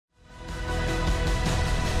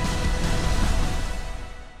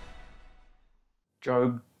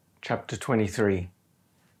Job chapter 23.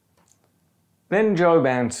 Then Job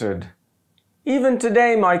answered, "Even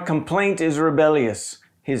today my complaint is rebellious.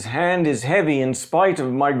 His hand is heavy in spite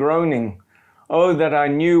of my groaning. Oh, that I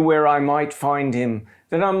knew where I might find him,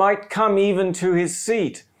 that I might come even to his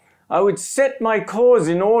seat. I would set my cause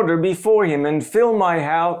in order before him and fill my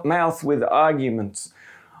mouth with arguments.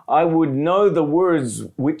 I would know the words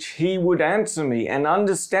which he would answer me and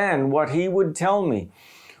understand what he would tell me.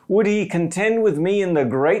 Would he contend with me in the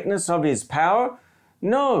greatness of his power?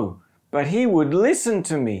 No, but he would listen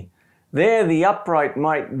to me. There the upright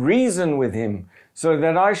might reason with him, so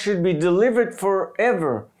that I should be delivered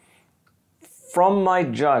forever from my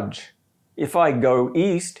judge. If I go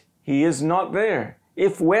east, he is not there.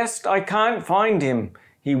 If west, I can't find him.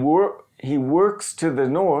 He works to the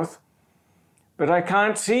north, but I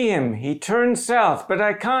can't see him. He turns south, but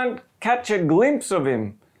I can't catch a glimpse of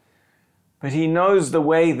him. But he knows the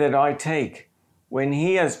way that I take. When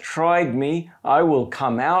he has tried me, I will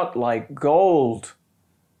come out like gold.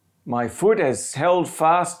 My foot has held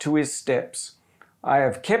fast to his steps. I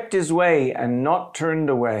have kept his way and not turned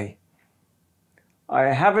away. I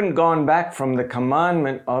haven't gone back from the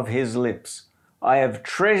commandment of his lips. I have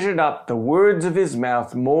treasured up the words of his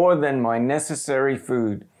mouth more than my necessary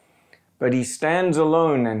food. But he stands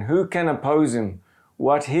alone, and who can oppose him?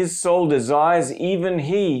 What his soul desires, even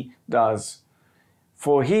he does.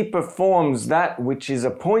 For he performs that which is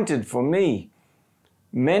appointed for me.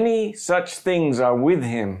 Many such things are with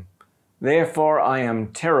him. Therefore I am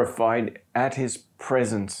terrified at his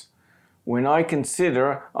presence. When I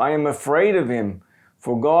consider, I am afraid of him.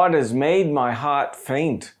 For God has made my heart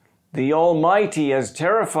faint. The Almighty has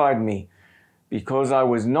terrified me, because I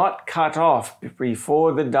was not cut off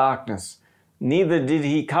before the darkness, neither did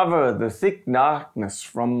he cover the thick darkness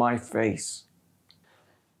from my face."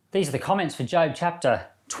 These are the comments for Job chapter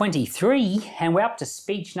 23, and we're up to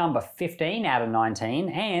speech number 15 out of 19,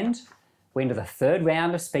 and we're into the third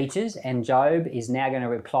round of speeches, and Job is now going to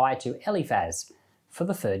reply to Eliphaz for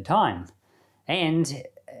the third time. And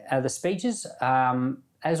the speeches,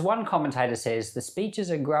 as one commentator says, the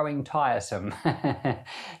speeches are growing tiresome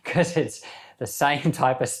because it's the same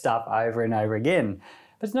type of stuff over and over again.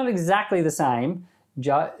 But it's not exactly the same.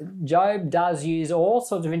 Job does use all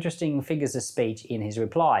sorts of interesting figures of speech in his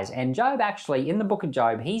replies. And Job actually, in the book of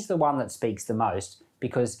Job, he's the one that speaks the most,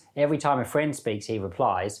 because every time a friend speaks, he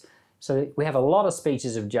replies. So we have a lot of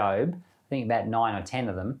speeches of Job, I think about 9 or 10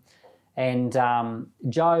 of them. And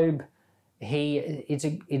Job,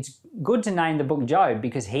 it's good to name the book Job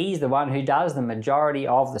because he's the one who does the majority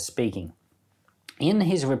of the speaking. In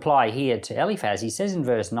his reply here to Eliphaz, he says in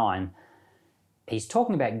verse 9, he's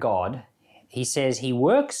talking about God. He says, "He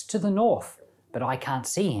works to the north, but I can't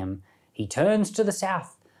see him. He turns to the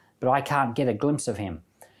south, but I can't get a glimpse of him."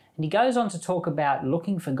 And he goes on to talk about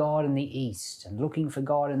looking for God in the east and looking for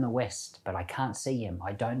God in the west, but I can't see him.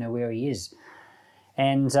 I don't know where he is.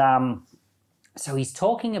 And so he's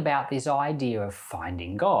talking about this idea of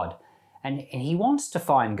finding God. And he wants to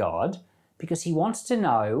find God because he wants to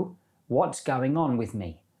know what's going on with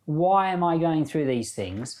me. Why am I going through these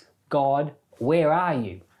things? God, where are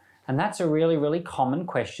you? And that's a really, really common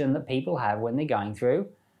question that people have when they're going through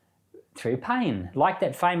pain. Like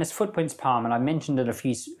that famous Footprints poem, and I mentioned it a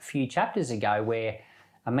few chapters ago, where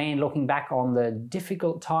a man looking back on the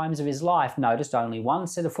difficult times of his life noticed only one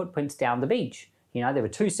set of footprints down the beach. You know, there were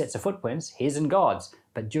two sets of footprints, his and God's,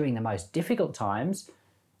 but during the most difficult times,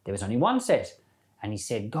 there was only one set. And he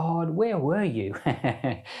said, "God, where were you?"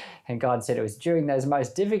 And God said, "It was during those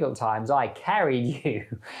most difficult times I carried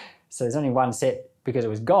you." So there's only one set because it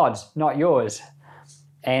was God's, not yours.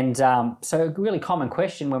 And so a really common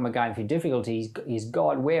question when we're going through difficulties is,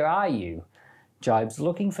 God, where are you? Job's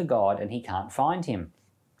looking for God and he can't find him.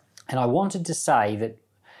 And I wanted to say that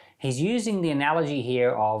he's using the analogy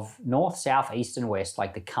here of north, south, east and west,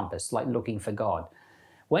 like the compass, like looking for God.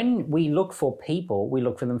 When we look for people, we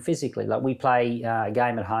look for them physically. Like we play a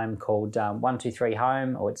game at home called 1, 2, 3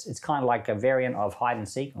 Home, or it's kind of like a variant of hide and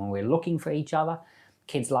seek, when we're looking for each other.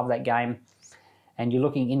 Kids love that game. And you're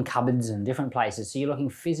looking in cupboards and different places, so you're looking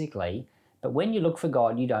physically. But when you look for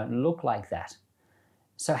God, you don't look like that.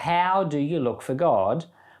 So how do you look for God?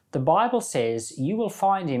 The Bible says you will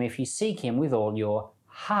find him if you seek him with all your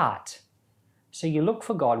heart. So you look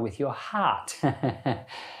for God with your heart.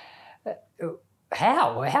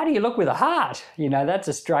 How? How do you look with a heart? You know, that's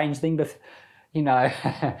a strange thing to, you know,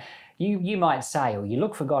 you might say, well, you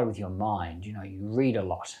look for God with your mind. You know, you read a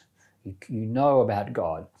lot. You know about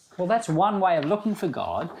God. Well, that's one way of looking for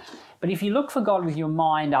God. But if you look for God with your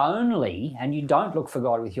mind only and you don't look for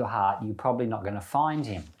God with your heart, you're probably not going to find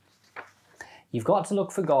him. You've got to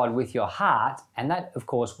look for God with your heart, and that, of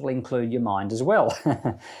course, will include your mind as well.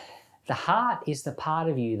 The heart is the part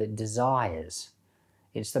of you that desires.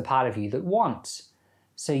 It's the part of you that wants.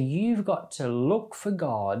 So you've got to look for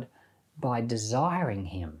God by desiring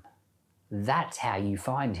him. That's how you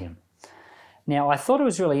find him. Now, I thought it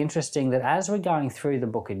was really interesting that as we're going through the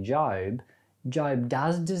book of Job, Job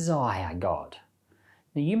does desire God.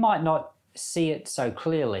 Now, you might not see it so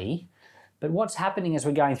clearly, but what's happening as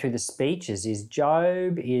we're going through the speeches is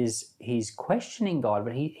Job he's questioning God,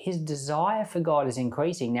 but his desire for God is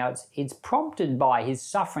increasing. Now, it's prompted by his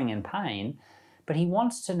suffering and pain, but he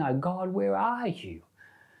wants to know, God, where are you?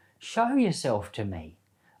 Show yourself to me.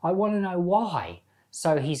 I want to know why.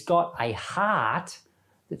 So he's got a heart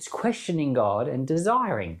that's questioning God and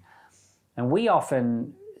desiring. And we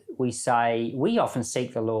often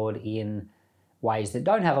seek the Lord in ways that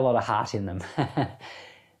don't have a lot of heart in them.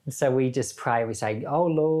 So we just pray, we say, oh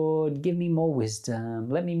Lord, give me more wisdom,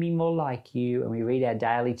 let me be more like you, and we read our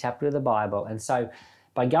daily chapter of the Bible. And so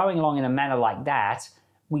by going along in a manner like that,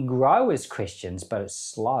 we grow as Christians, but it's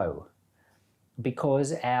slow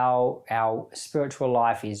because our spiritual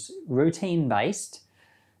life is routine-based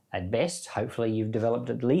at best. Hopefully you've developed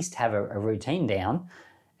at least have a routine down.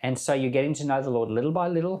 And so you're getting to know the Lord little by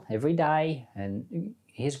little every day, and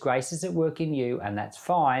his grace is at work in you, and that's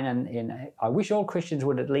fine. And I wish all Christians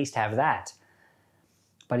would at least have that.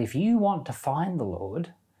 But if you want to find the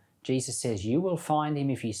Lord, Jesus says you will find him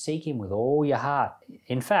if you seek him with all your heart.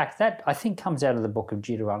 In fact, that I think comes out of the book of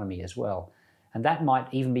Deuteronomy as well. And that might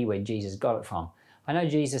even be where Jesus got it from. I know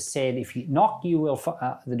Jesus said, if you knock,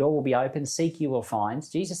 the door will be open, seek, you will find.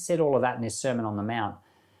 Jesus said all of that in his Sermon on the Mount.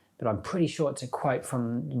 But I'm pretty sure it's a quote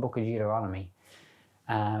from the book of Deuteronomy,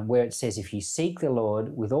 where it says, if you seek the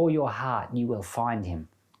Lord with all your heart, you will find him.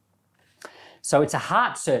 So it's a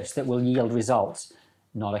heart search that will yield results,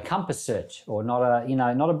 not a compass search, or not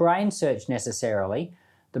a brain search necessarily.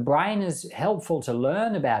 The brain is helpful to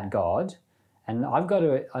learn about God, and I've got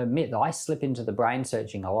to admit that I slip into the brain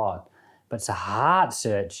searching a lot, but it's a heart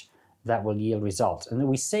search that will yield results. And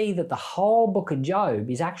we see that the whole book of Job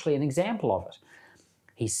is actually an example of it.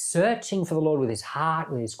 He's searching for the Lord with his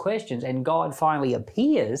heart, with his questions, and God finally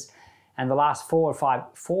appears. And the last four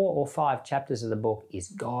or five chapters of the book is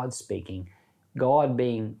God speaking, God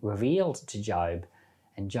being revealed to Job,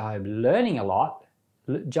 and Job learning a lot,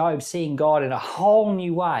 Job seeing God in a whole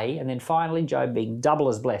new way, and then finally Job being double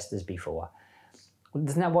as blessed as before.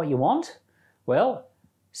 Isn't that what you want? Well,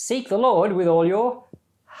 seek the Lord with all your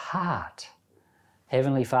heart.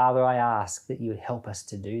 Heavenly Father, I ask that you would help us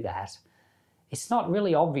to do that. It's not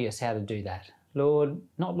really obvious how to do that. Lord,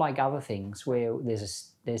 not like other things where there's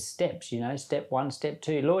steps, step 1, step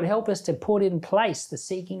 2. Lord, help us to put in place the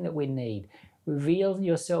seeking that we need. Reveal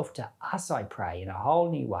yourself to us, I pray, in a whole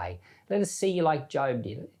new way. Let us see you like Job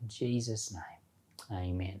did. In Jesus' name,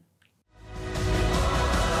 amen.